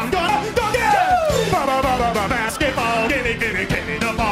because I'm